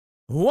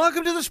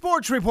Welcome to the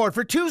Sports Report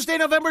for Tuesday,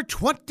 November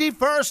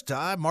 21st.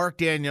 I'm Mark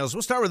Daniels.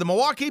 We'll start with the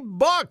Milwaukee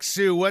Bucks,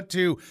 who went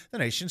to the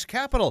nation's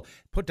capital,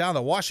 put down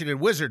the Washington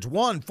Wizards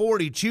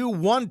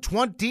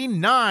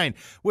 142-129.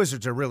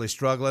 Wizards are really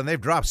struggling. They've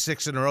dropped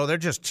 6 in a row. They're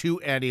just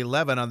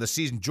 2-11 on the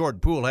season.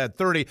 Jordan Poole had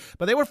 30,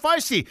 but they were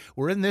feisty.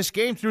 We're in this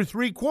game through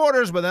 3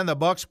 quarters, but then the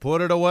Bucks put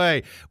it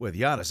away with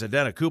Giannis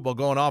Antetokounmpo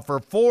going off for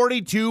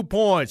 42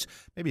 points.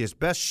 Maybe his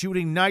best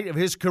shooting night of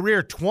his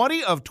career.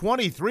 20 of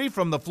 23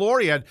 from the floor.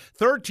 He had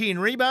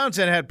 13 rebounds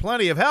and had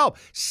plenty of help.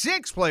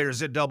 6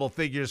 players at double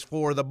figures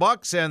for the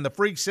Bucks, and the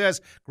Freak says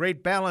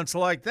great balance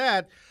like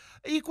that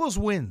equals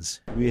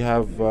wins. We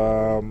have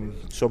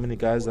so many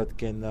guys that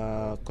can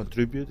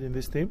contribute in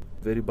this team.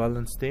 Very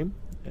balanced team,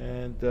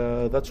 and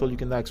that's all you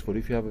can ask for.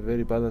 If you have a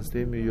very balanced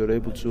team, you're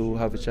able to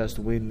have a chance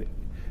to win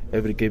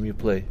every game you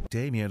play.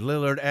 Damian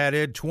Lillard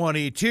added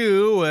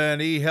 22, and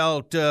he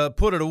helped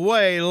put it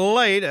away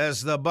late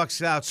as the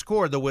Bucks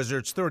outscored the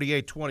Wizards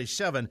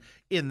 38-27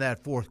 in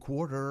that fourth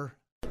quarter.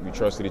 We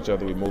trusted each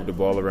other. We moved the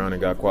ball around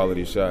and got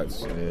quality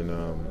shots,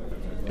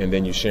 and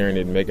then you sharing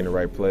it and making the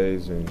right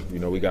plays. And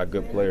we got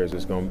good players.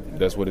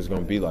 That's what it's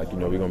going to be like.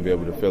 We're going to be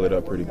able to fill it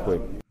up pretty quick.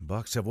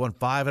 Bucks have won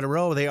 5 in a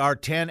row. They are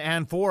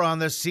 10-4 on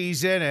the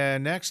season.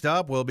 And next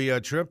up will be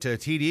a trip to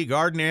TD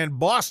Garden in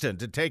Boston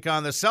to take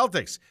on the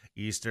Celtics.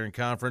 Eastern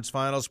Conference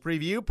Finals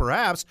preview.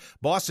 Perhaps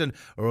Boston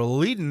are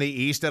leading the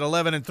East at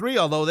 11-3,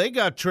 although they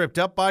got tripped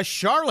up by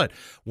Charlotte.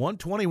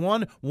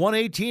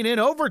 121-118 in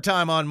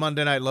overtime on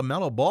Monday night.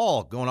 LaMelo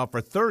Ball going off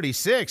for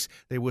 36.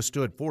 They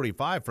withstood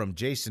 45 from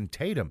Jason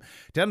Tatum.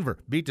 Denver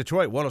beat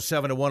Detroit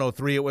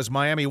 107-103. It was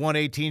Miami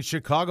 118,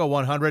 Chicago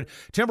 100.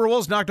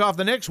 Timberwolves knocked off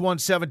the Knicks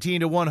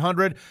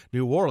 117-100.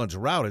 New Orleans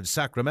routed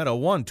Sacramento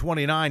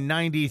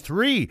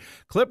 129-93.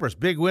 Clippers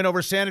big win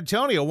over San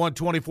Antonio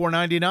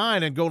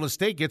 124-99, and Golden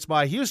State gets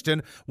by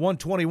Houston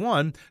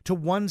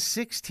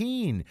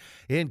 121-116.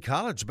 In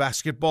college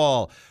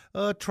basketball,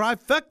 a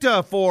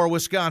trifecta for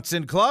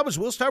Wisconsin clubs.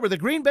 We'll start with the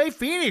Green Bay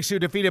Phoenix, who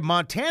defeated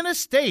Montana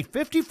State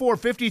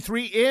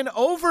 54-53 in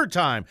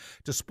overtime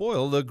to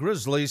spoil the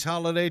Grizzlies'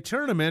 holiday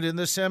tournament in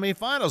the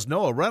semifinals.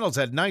 Noah Reynolds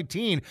had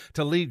 19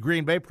 to lead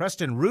Green Bay.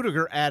 Preston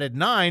Rudiger added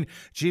 9.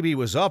 GB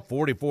was up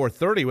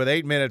 44-30 with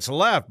 8 minutes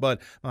left, but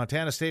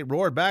Montana State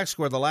roared back,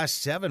 scored the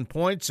last 7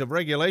 points of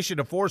regulation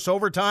to force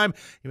overtime.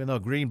 Even though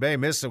Green Bay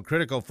missed some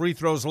critical free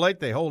throws late,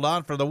 they hold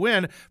on for the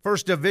win.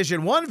 First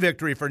Division I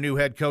victory for new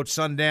head coach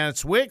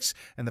Sundance Wicks.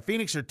 And the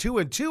Phoenix are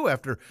 2-2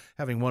 after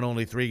having won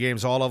only 3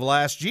 games all of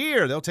last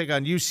year. They'll take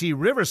on UC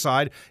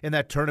Riverside in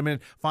that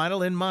tournament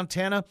final in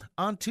Montana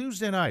on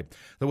Tuesday night.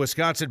 The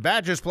Wisconsin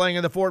Badgers playing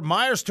in the Fort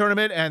Myers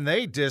tournament, and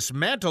they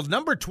dismantled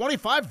number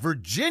 25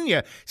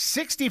 Virginia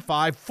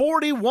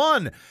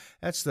 65-41.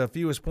 That's the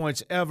fewest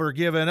points ever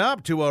given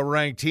up to a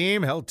ranked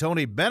team. Held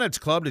Tony Bennett's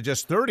club to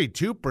just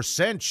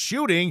 32%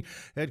 shooting.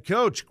 Head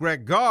coach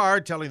Greg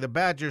Gard telling the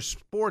Badger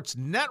Sports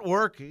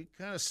Network he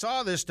kind of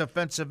saw this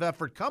defensive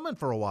effort coming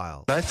for a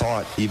while. I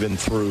thought even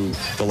through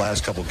the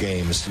last couple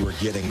games we were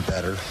getting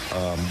better.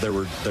 There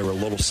were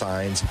little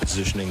signs,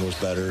 positioning was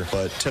better.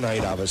 But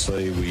tonight,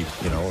 obviously, we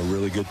a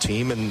really good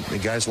team, and the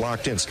guys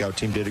locked in. Scout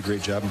team did a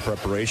great job in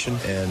preparation,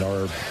 and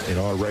our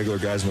regular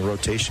guys in the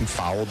rotation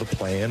followed the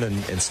plan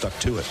and stuck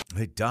to it.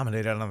 They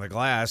dominated on the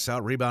glass,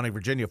 out-rebounding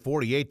Virginia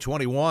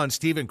 48-21.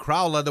 Stephen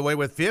Crowell led the way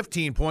with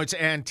 15 points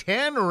and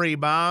 10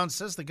 rebounds.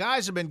 Says the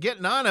guys have been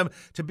getting on him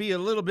to be a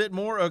little bit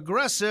more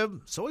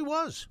aggressive, so he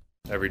was.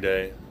 Every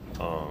day,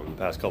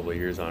 past couple of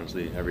years,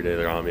 honestly, every day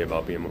they're on me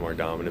about being more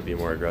dominant, being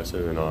more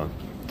aggressive, and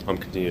I'm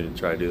continuing to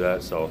try to do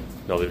that. So,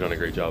 no, they've done a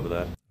great job of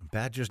that.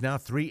 Badgers now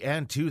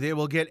 3-2. They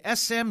will get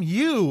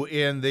SMU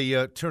in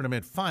the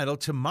tournament final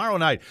tomorrow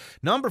night.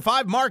 Number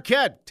 5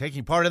 Marquette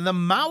taking part in the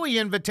Maui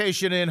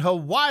Invitation in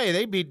Hawaii.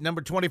 They beat number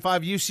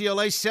 25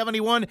 UCLA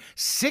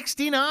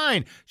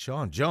 71-69.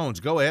 Sean Jones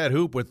go-ahead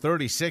hoop with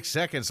 36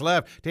 seconds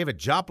left. David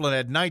Joplin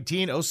had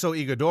 19. Oso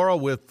Ighodaro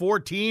with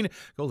 14.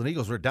 Golden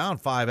Eagles were down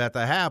 5 at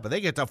the half, but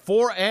they get to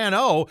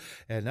 4-0,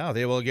 and now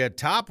they will get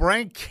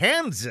top-ranked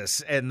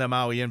Kansas in the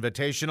Maui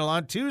Invitational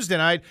on Tuesday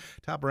night.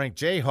 Top-ranked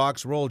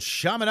Jayhawks rolled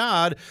Chaminade,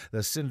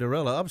 the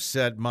Cinderella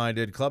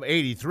upset-minded club,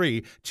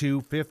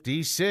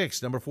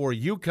 83-56. Number 4,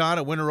 UConn,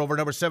 a winner over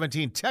number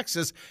 17,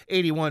 Texas,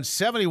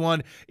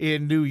 81-71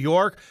 in New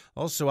York.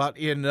 Also out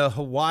in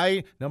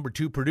Hawaii, number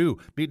 2, Purdue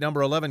beat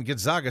number 11,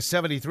 Gonzaga,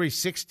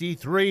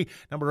 73-63.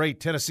 Number 8,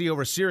 Tennessee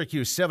over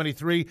Syracuse,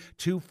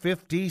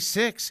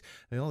 73-56.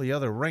 The only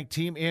other ranked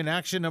team in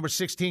action, number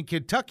 16,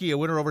 Kentucky, a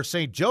winner over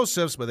St.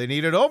 Joseph's, but they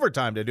needed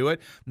overtime to do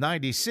it,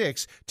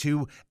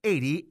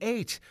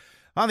 96-88.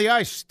 On the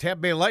ice, Tampa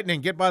Bay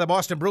Lightning get by the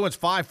Boston Bruins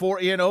 5-4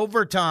 in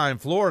overtime.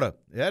 Florida,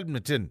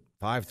 Edmonton,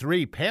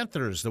 5-3.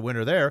 Panthers, the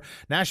winner there.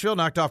 Nashville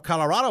knocked off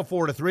Colorado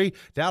 4-3.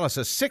 Dallas,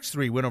 a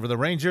 6-3 win over the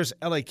Rangers.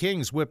 LA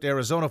Kings whipped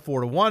Arizona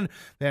 4-1.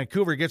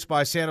 Vancouver gets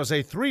by San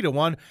Jose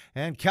 3-1.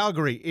 And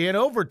Calgary, in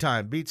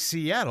overtime, beats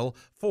Seattle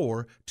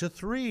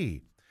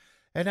 4-3.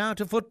 And now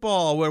to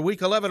football, where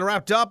Week 11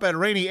 wrapped up at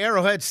rainy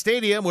Arrowhead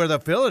Stadium, where the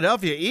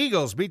Philadelphia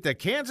Eagles beat the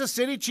Kansas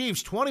City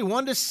Chiefs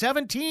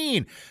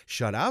 21-17.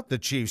 Shut out the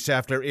Chiefs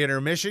after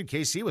intermission.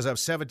 KC was up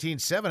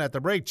 17-7 at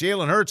the break.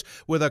 Jalen Hurts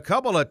with a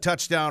couple of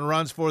touchdown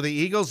runs for the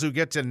Eagles, who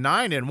get to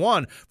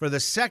 9-1 for the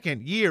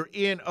second year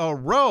in a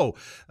row.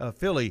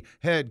 Philly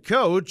head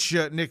coach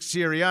Nick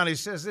Sirianni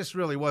says this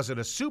really wasn't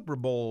a Super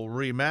Bowl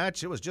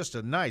rematch. It was just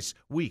a nice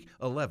Week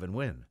 11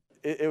 win.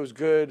 It was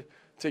good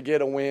to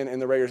get a win in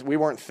the regular. We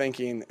weren't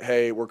thinking,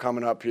 hey, we're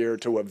coming up here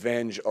to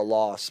avenge a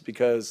loss,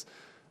 because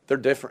they're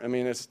different. I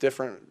mean, it's a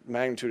different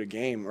magnitude of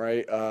game,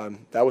 right?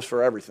 That was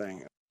for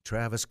everything.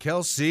 Travis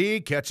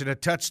Kelce catching a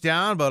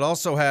touchdown, but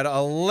also had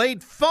a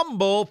late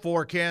fumble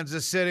for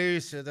Kansas City,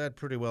 so that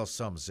pretty well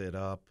sums it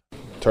up.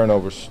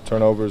 Turnovers,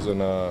 and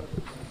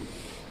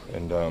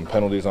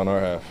penalties on our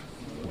half.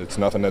 It's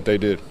nothing that they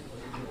did.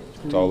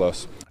 It's all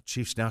us.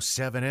 Chiefs now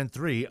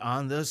 7-3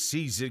 on the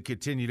season,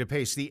 continue to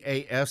pace the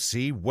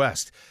AFC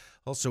West.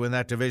 Also in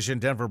that division,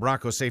 Denver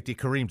Broncos safety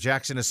Kareem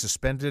Jackson is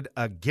suspended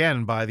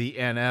again by the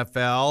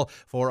NFL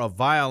for a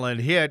violent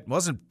hit.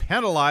 Wasn't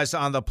penalized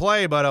on the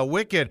play, but a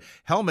wicked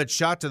helmet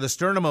shot to the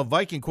sternum of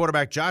Viking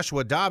quarterback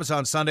Joshua Dobbs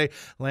on Sunday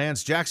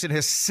lands Jackson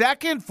his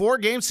second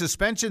 4-game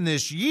suspension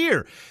this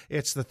year.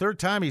 It's the third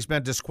time he's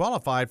been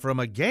disqualified from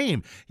a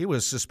game. He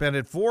was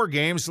suspended 4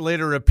 games,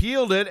 later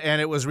appealed it,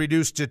 and it was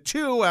reduced to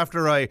 2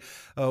 after a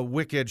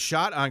wicked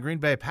shot on Green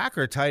Bay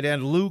Packer tight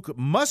end Luke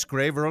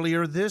Musgrave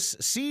earlier this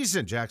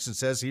season. Jackson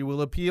says he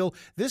will appeal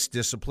this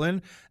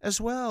discipline as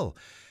well.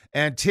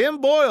 And Tim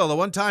Boyle, the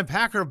one-time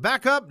Packer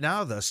backup,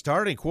 now the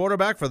starting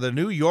quarterback for the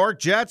New York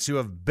Jets, who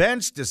have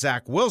benched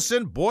Zach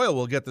Wilson. Boyle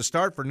will get the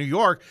start for New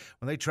York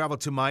when they travel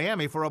to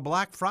Miami for a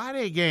Black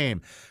Friday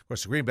game. Of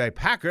course, the Green Bay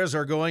Packers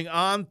are going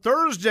on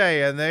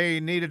Thursday, and they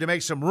needed to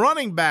make some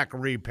running back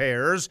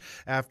repairs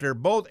after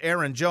both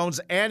Aaron Jones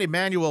and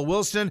Emmanuel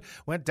Wilson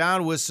went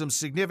down with some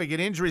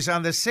significant injuries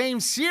on the same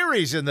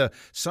series in the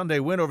Sunday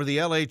win over the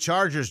L.A.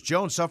 Chargers.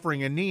 Jones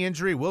suffering a knee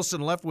injury,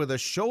 Wilson left with a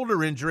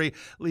shoulder injury,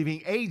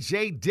 leaving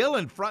A.J.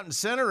 Dillon front and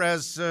center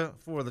as,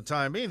 for the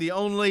time being, the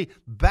only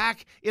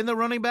back in the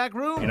running back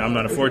room. I'm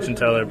not a fortune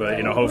teller, but,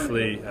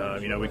 hopefully,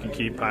 we can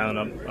keep piling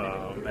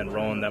up and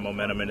rolling that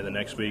momentum into the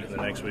next week and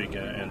the next week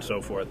and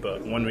so forth.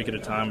 But 1 week at a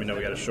time, we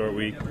got a short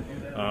week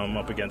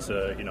up against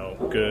a,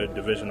 good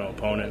divisional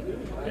opponent,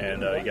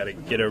 and you got to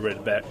get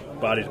everybody's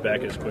bodies back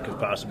as quick as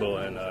possible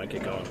and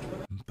get going.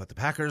 But the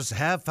Packers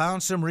have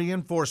found some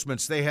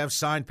reinforcements. They have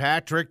signed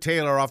Patrick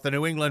Taylor off the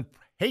New England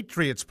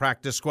Patriots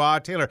practice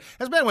squad. Taylor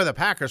has been with the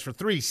Packers for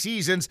 3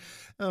 seasons,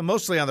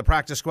 mostly on the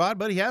practice squad,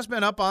 but he has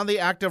been up on the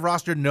active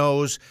roster,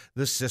 knows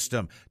the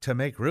system. To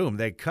make room,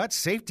 they cut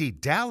safety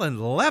Dallin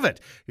Levitt,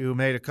 who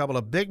made a couple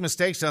of big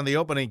mistakes on the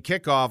opening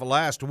kickoff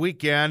last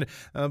weekend,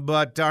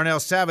 but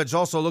Darnell Savage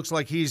also looks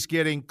like he's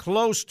getting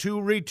close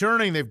to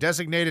returning. They've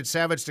designated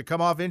Savage to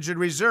come off injured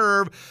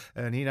reserve,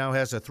 and he now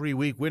has a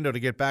 3-week window to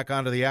get back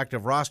onto the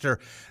active roster.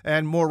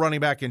 And more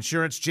running back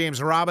insurance.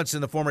 James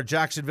Robinson, the former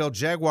Jacksonville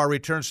Jaguar,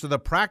 returns to the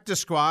practice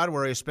squad,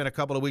 where he spent a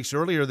couple of weeks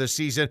earlier this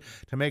season.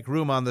 To make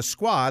room on the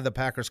squad, the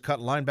Packers cut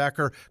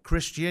linebacker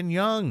Christian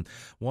Young.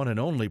 One and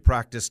only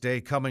practice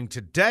day coming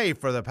today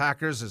for the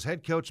Packers as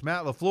head coach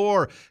Matt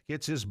LaFleur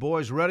gets his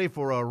boys ready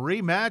for a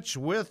rematch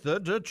with the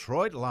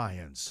Detroit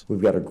Lions.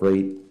 We've got a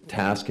great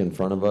task in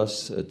front of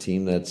us, a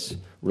team that's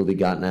really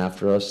gotten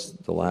after us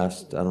the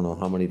last, I don't know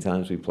how many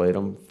times we played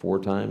them,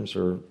 4 times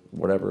or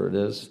whatever it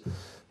is.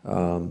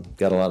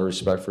 Got a lot of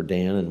respect for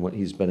Dan and what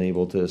he's been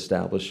able to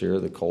establish here,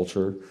 the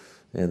culture.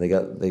 And they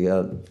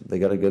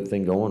got a good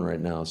thing going right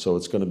now. So we're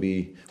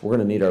going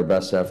to need our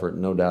best effort,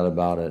 no doubt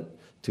about it,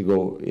 to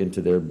go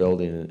into their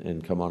building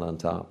and come out on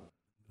top.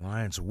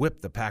 Lions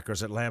whipped the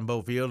Packers at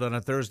Lambeau Field on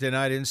a Thursday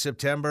night in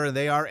September, and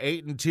they are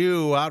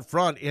 8-2 out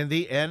front in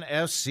the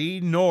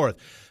NFC North.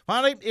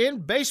 Finally, in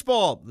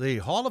baseball, the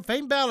Hall of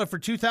Fame ballot for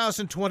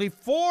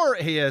 2024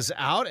 is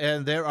out,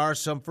 and there are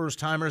some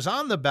first-timers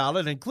on the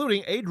ballot,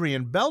 including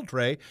Adrian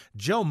Beltre,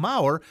 Joe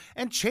Mauer,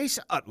 and Chase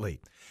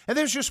Utley. And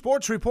there's your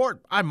sports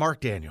report. I'm Mark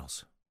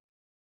Daniels.